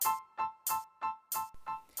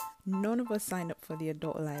None of us signed up for the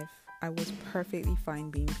adult life. I was perfectly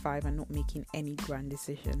fine being 5 and not making any grand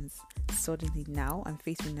decisions. Suddenly now I'm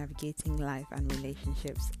faced with navigating life and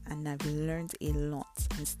relationships, and I've learned a lot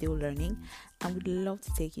and still learning, and would love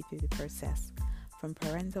to take you through the process. From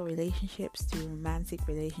parental relationships to romantic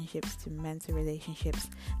relationships to mental relationships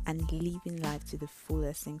and living life to the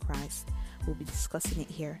fullest in Christ. We'll be discussing it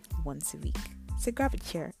here once a week. So grab a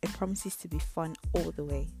chair, it promises to be fun all the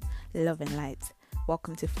way. Love and light.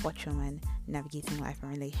 Welcome to Fortune Navigating Life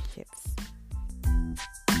and Relationships.